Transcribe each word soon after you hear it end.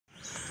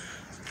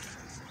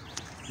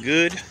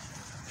Good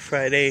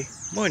Friday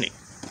morning.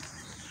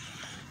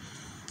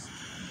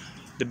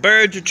 The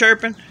birds are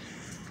chirping.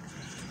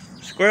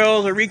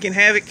 Squirrels are wreaking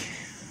havoc.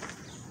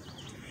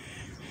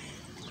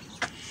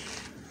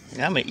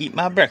 And I'm gonna eat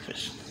my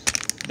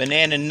breakfast.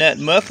 Banana nut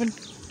muffin,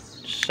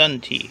 sun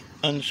tea,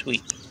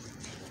 unsweet.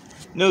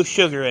 No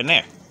sugar in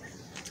there.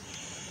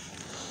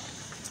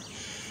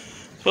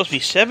 Supposed to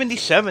be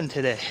 77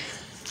 today.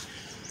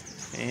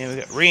 And we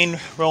got rain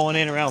rolling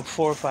in around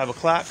 4 or 5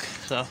 o'clock,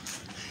 so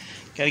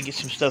gotta get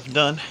some stuff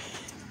done.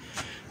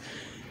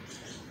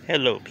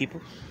 Hello,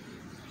 people.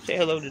 Say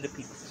hello to the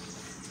people.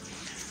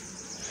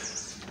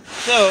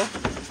 So,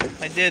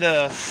 I did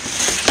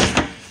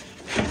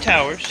 2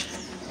 towers.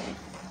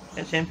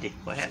 That's empty.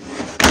 What happened?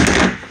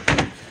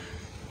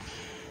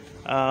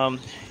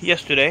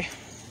 Yesterday,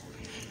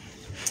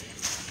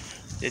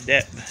 did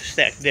that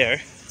stack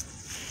there.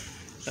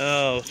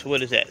 Oh, so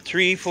what is that?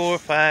 3, 4,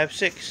 5,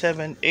 6,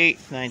 7,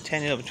 8, 9,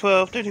 10, 11,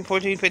 12, 13,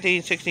 14,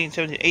 15, 16,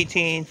 17,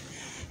 18,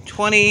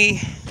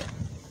 20,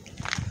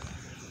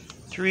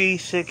 3,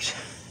 6,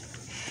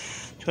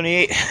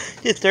 28.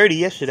 Did 30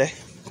 yesterday.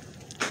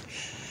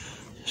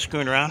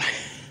 Screwing around.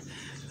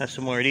 Got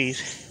some more of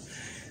these.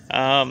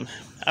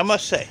 I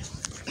must say,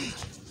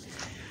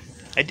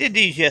 I did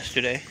these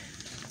yesterday.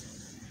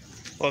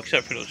 Well,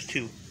 except for those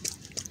 2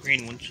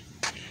 green ones.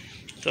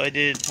 So I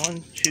did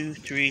 1, 2,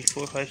 3,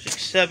 4, 5,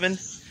 6, 7.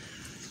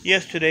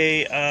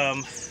 Yesterday,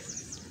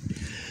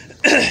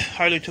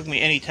 hardly took me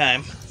any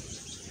time.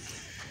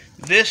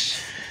 This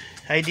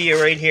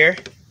idea right here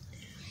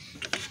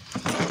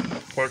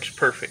works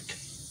perfect.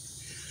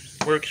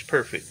 Works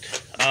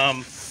perfect.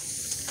 I'm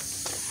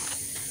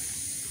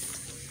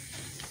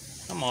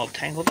all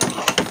tangled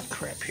up.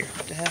 Crap here.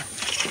 What the hell?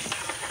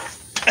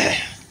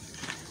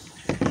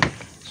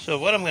 So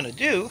what I'm gonna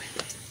do,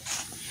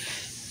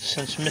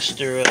 since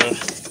Mr.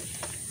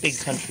 Big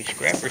Country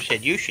Scrapper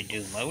said you should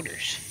do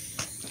motors,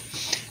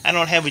 I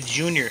don't have a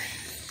junior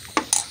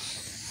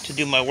to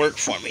do my work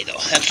for me, though.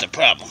 That's the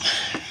problem.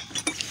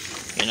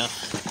 You know?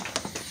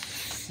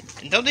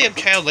 Don't they have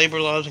child labor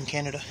laws in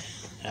Canada?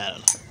 I don't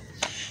know.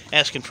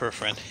 Asking for a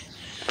friend.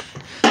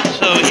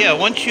 So, yeah,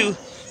 once you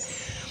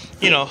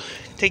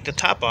take the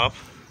top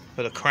off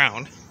with a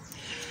crown,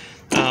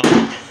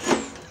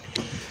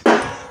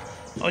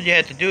 all you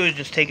have to do is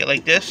just take it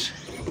like this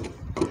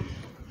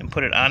and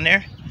put it on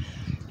there,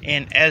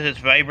 and as it's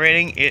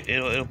vibrating,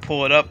 it'll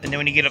pull it up, and then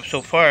when you get up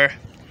so far,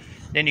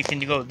 then you can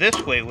go this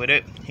way with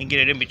it and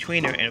get it in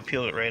between there, and it'll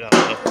peel it right off.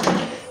 So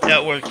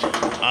that worked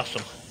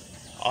awesome.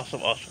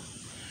 Awesome.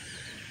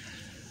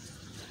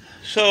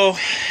 So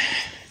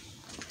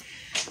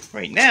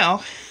right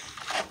now,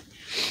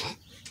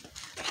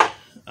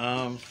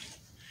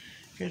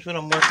 here's what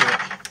I'm working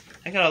with.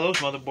 I got all those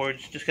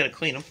motherboards, just gotta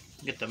clean them,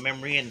 get the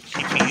memory and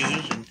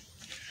CPUs and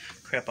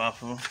crap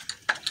off of them.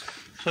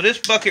 So this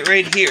bucket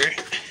right here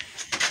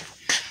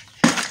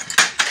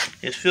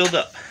is filled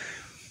up.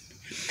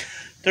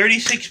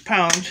 36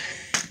 pounds.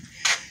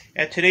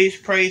 At today's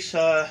price,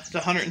 it's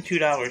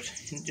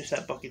 $102 in just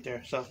that bucket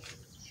there. So,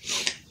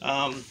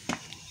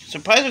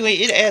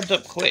 surprisingly, it adds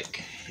up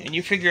quick. And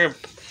you figure a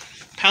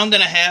pound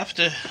and a half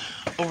to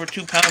over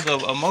 2 pounds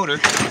of a motor.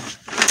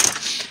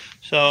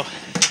 So,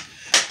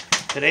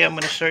 today I'm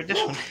going to start this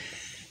one.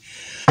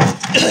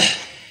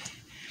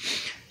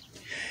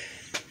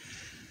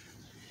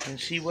 And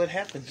see what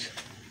happens.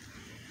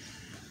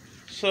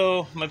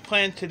 So my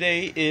plan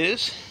today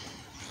is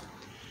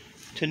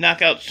to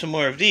knock out some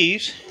more of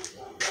these,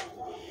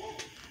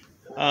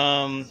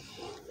 and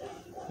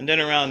then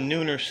around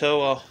noon or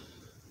so I'll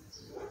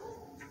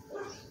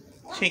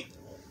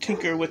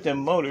tinker with them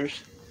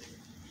motors.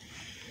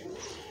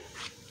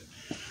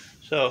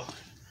 So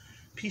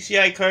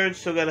PCI cards,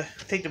 still gotta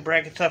take the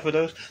brackets off of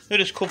those. They're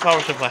just cool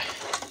power supply.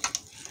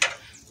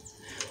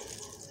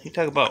 You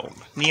talk about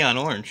neon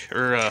orange,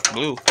 or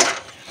blue. So,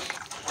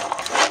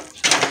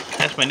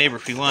 ask my neighbor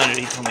if he wanted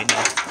it, he told me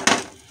no.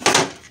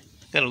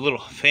 Got a little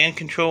fan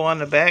control on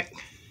the back.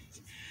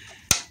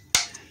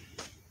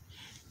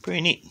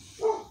 Pretty neat.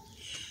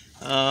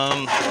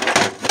 I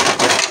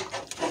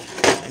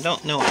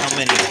don't know how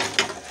many,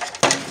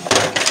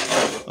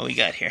 what we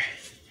got here.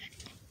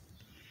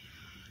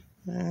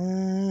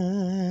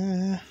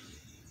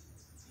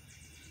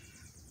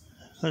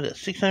 What is that,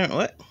 600,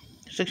 what?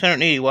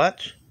 680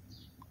 watts.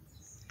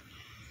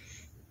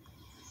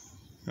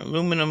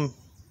 Aluminum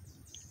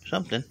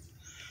something.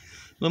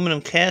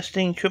 Aluminum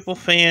casting, triple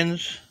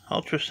fans,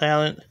 ultra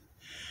silent,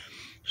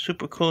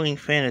 super cooling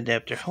fan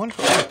adapter. I wonder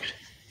if it works.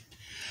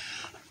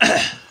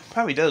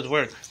 Probably does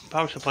work.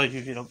 Power supplies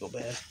usually don't go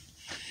bad.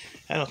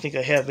 I don't think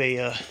I have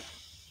a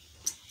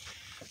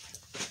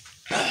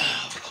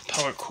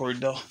power cord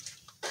though.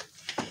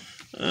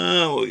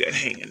 What we got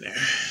hanging there?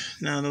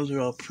 No, those are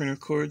all printer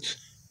cords.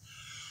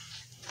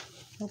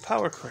 No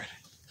power cord.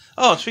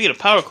 Oh, speaking of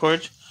power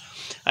cords,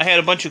 I had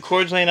a bunch of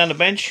cords laying on the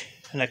bench,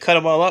 and I cut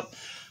them all up.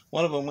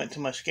 One of them went to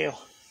my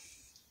scale.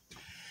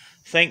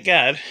 Thank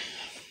God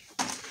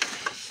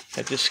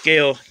that this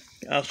scale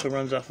also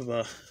runs off of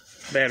a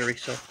battery,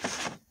 so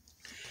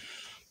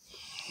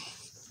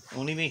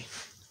Only me.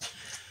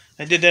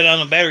 I did that on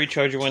a battery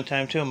charger one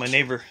time too. My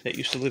neighbor that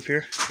used to live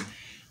here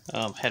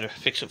had to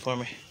fix it for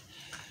me.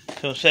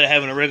 So instead of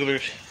having a regular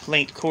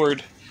length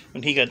cord,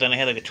 when he got done, I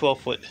had like a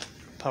 12-foot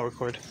power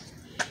cord.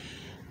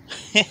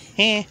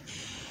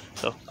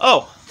 So,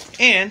 oh,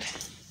 and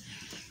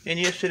in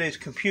yesterday's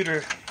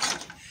computer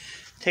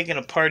taking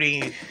apart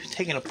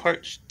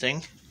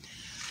thing,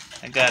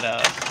 I got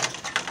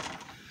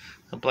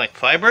a black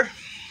fiber,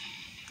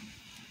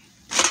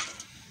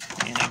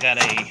 and I got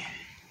a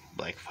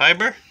black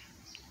fiber,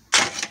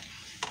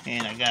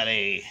 and I got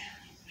a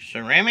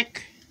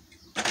ceramic,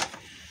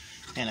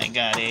 and I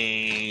got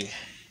a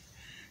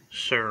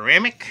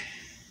ceramic,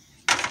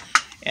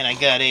 and I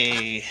got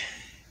a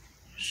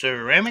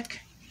ceramic,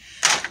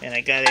 and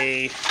I got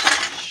a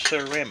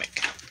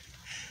ceramic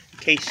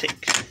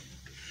K6.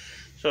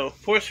 So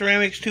 4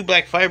 ceramics, 2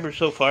 black fibers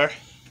so far.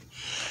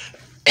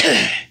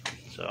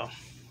 So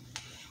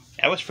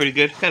that was pretty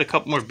good. Got a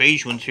couple more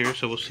beige ones here,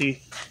 so we'll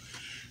see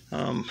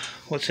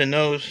what's in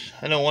those.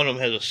 I know one of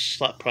them has a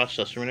slot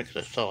processor in it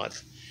because I saw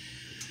it.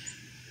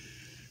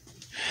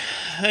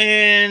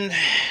 And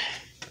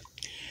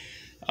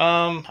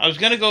I was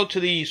gonna go to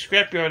the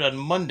scrapyard on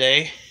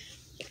Monday,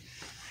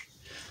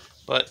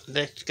 but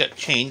that got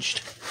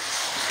changed.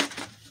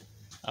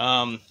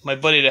 My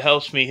buddy that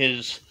helps me,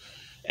 his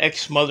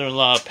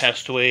ex-mother-in-law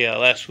passed away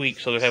last week,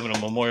 so they're having a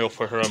memorial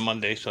for her on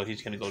Monday, so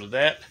he's going to go to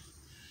that,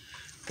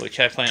 which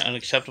I find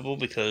unacceptable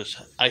because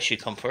I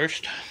should come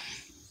first.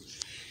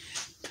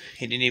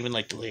 He didn't even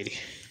like the lady.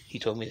 He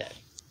told me that.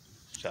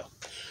 So,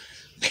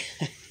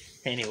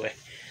 anyway.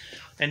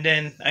 And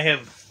then I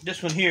have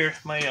this one here.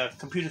 My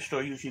computer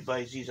store usually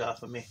buys these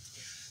off of me,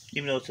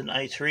 even though it's an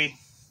i3.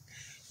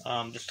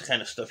 Just the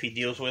kind of stuff he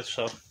deals with,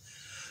 so,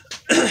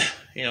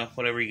 you know,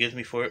 whatever he gives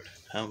me for it,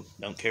 I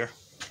don't care.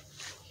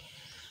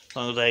 As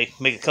long as I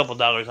make a couple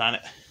dollars on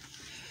it.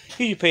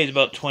 Usually pays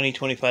about $20,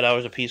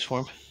 $25 a piece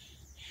for them.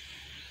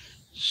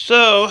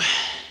 So,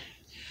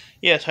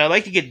 yeah, so I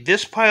like to get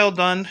this pile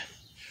done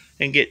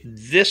and get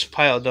this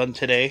pile done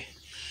today.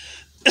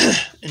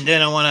 And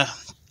then I want to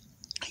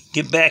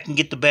get back and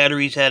get the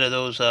batteries out of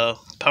those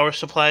power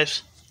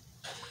supplies.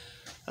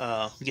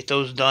 Get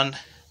those done.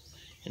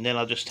 And then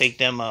I'll just take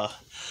them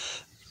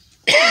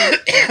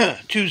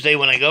Tuesday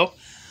when I go.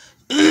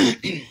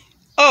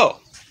 Oh!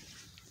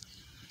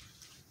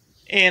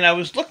 And I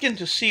was looking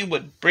to see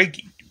what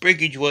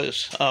breakage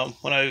was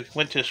when I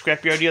went to the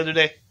scrapyard the other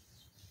day.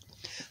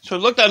 So I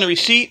looked on the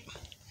receipt,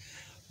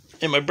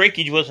 and my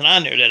breakage wasn't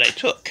on there that I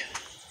took.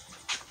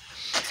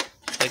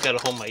 I got a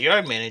hold of my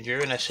yard manager,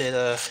 and I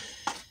said,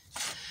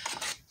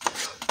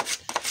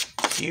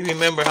 do you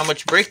remember how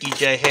much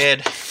breakage I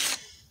had?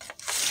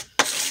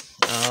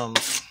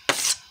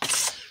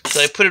 So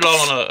I put it all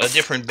on a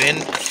different bin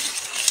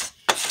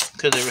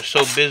because they were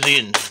so busy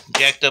and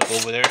jacked up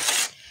over there.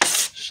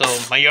 So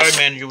my yard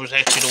manager was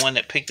actually the one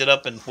that picked it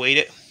up and weighed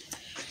it.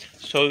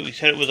 So he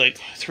said it was like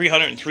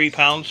 303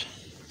 pounds.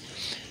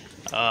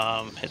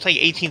 It's like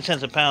 18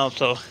 cents a pound,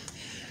 so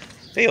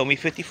they owe me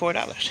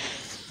 $54.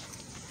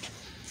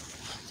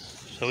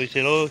 So he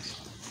said, oh,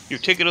 your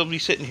ticket will be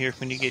sitting here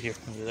when you get here.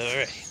 I said, all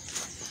right.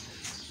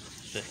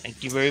 So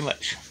thank you very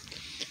much.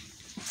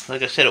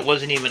 Like I said, it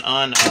wasn't even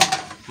on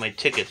my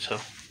ticket, so.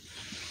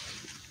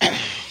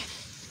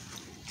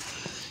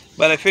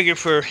 But I figured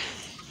for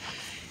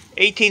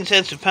 18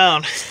 cents a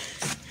pound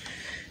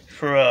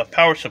for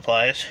power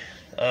supplies.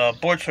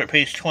 Board store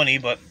pays 20,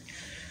 but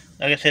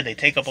like I said, they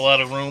take up a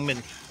lot of room,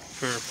 and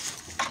for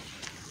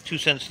 2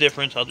 cents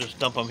difference, I'll just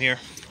dump them here.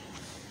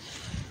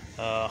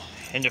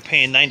 And they're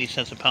paying 90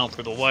 cents a pound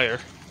for the wire.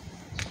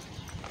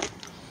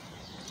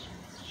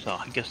 So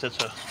I guess that's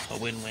a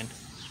win-win.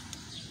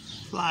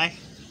 Fly.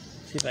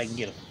 See if I can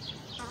get him.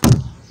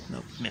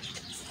 Nope,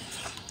 missed.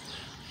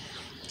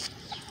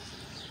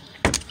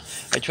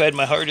 I tried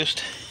my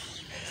hardest.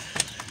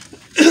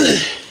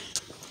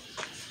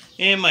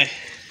 And my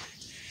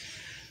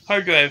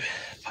hard drive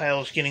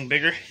pile is getting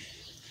bigger.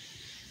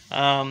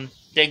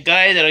 That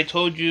guy that I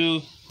told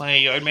you my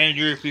yard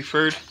manager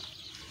referred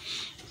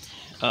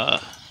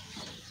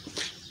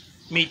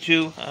me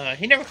to,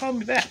 he never called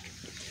me back.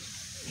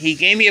 He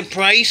gave me a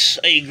price.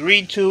 I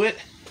agreed to it.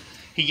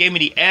 He gave me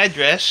the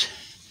address.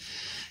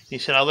 He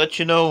said, I'll let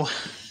you know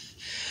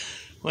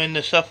when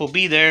the stuff will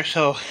be there.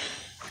 So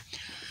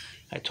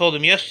I told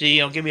him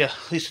yesterday, I'll give you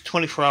at least a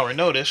 24-hour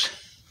notice.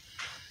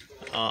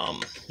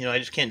 You know, I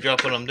just can't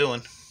drop what I'm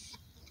doing.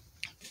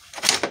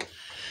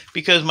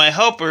 Because my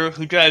helper,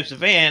 who drives the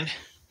van,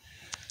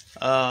 if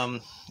I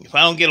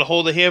don't get a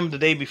hold of him the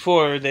day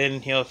before,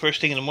 then, you know, first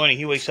thing in the morning,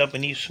 he wakes up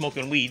and he's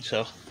smoking weed,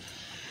 so,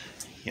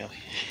 you know.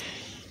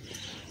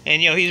 And,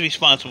 you know, he's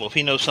responsible. If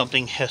he knows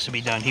something has to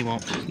be done, he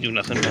won't do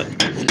nothing, but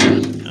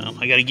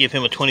I got to give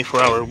him a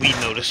 24-hour weed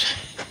notice.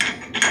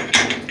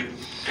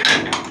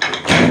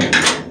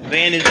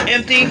 Van is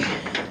empty.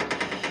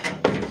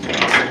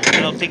 I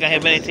don't think I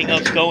have anything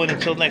else going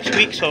until next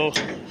week, so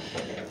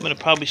I'm going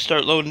to probably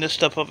start loading this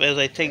stuff up as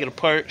I take it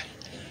apart.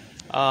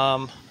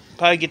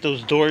 Probably get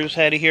those doors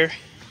out of here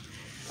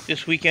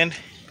this weekend.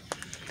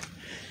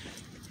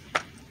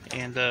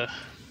 And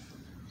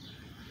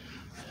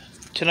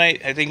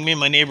tonight, I think me and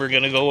my neighbor are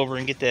gonna go over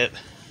and get that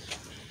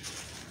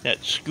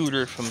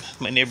scooter from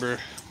my neighbor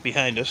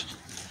behind us.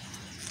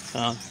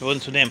 It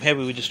wasn't so damn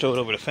heavy, we just throw it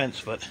over the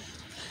fence, but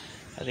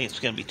I think it's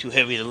gonna be too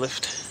heavy to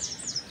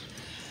lift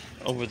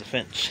over the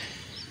fence.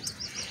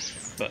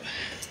 But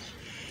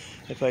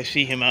if I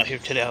see him out here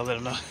today, I'll let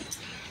him know.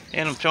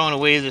 And I'm throwing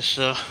away this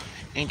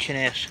ancient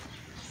ass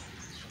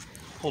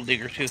hole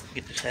digger too.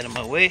 Get this out of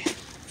my way.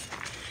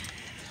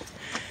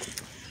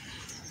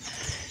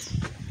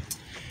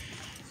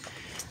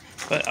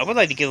 But I would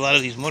like to get a lot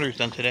of these motors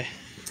done today.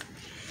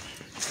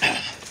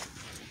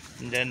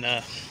 And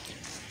then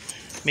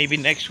maybe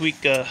next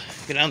week get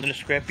down to the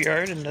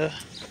scrapyard and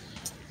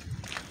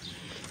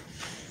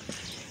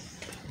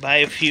buy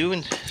a few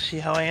and see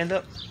how I end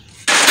up.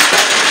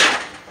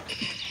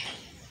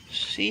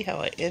 See how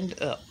I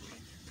end up.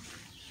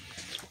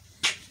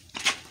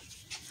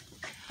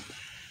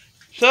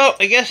 So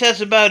I guess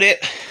that's about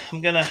it.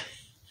 I'm gonna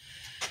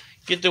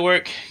get to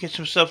work, get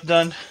some stuff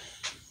done.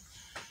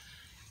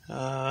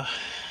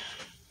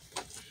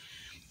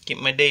 Get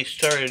my day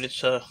started.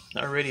 It's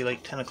already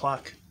like 10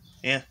 o'clock.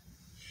 Yeah.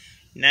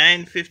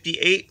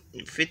 9:58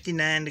 and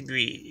 59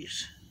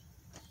 degrees.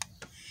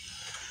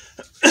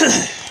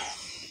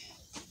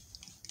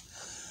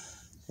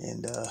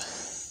 And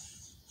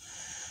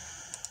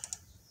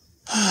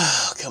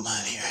oh, come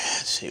on here.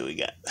 Let's see what we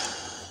got.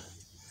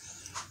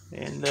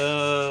 And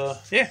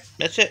yeah,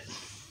 that's it.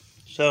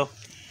 So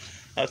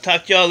I'll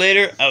talk to y'all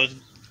later. I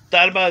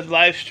thought about a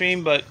live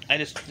stream, but I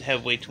just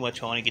have way too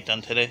much I want to get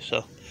done today,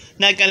 so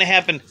not gonna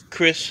happen,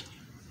 Chris.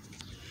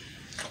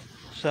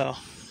 So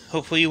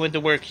hopefully you went to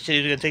work. You said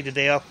you were gonna take the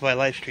day off if I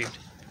live streamed.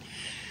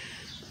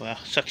 Well,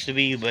 sucks to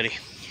be you, buddy.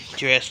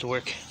 Get your ass to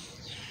work.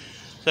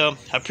 So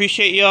I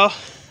appreciate y'all.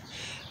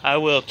 I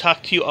will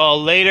talk to you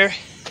all later.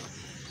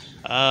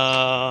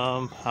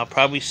 I'll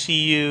probably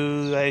see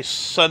you guys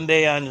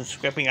Sunday on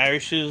Scrapping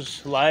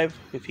Irish's live,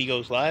 if he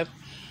goes live.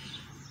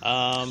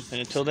 And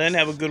until then,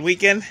 have a good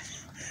weekend.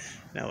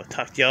 And I will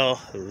talk to y'all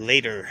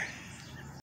later.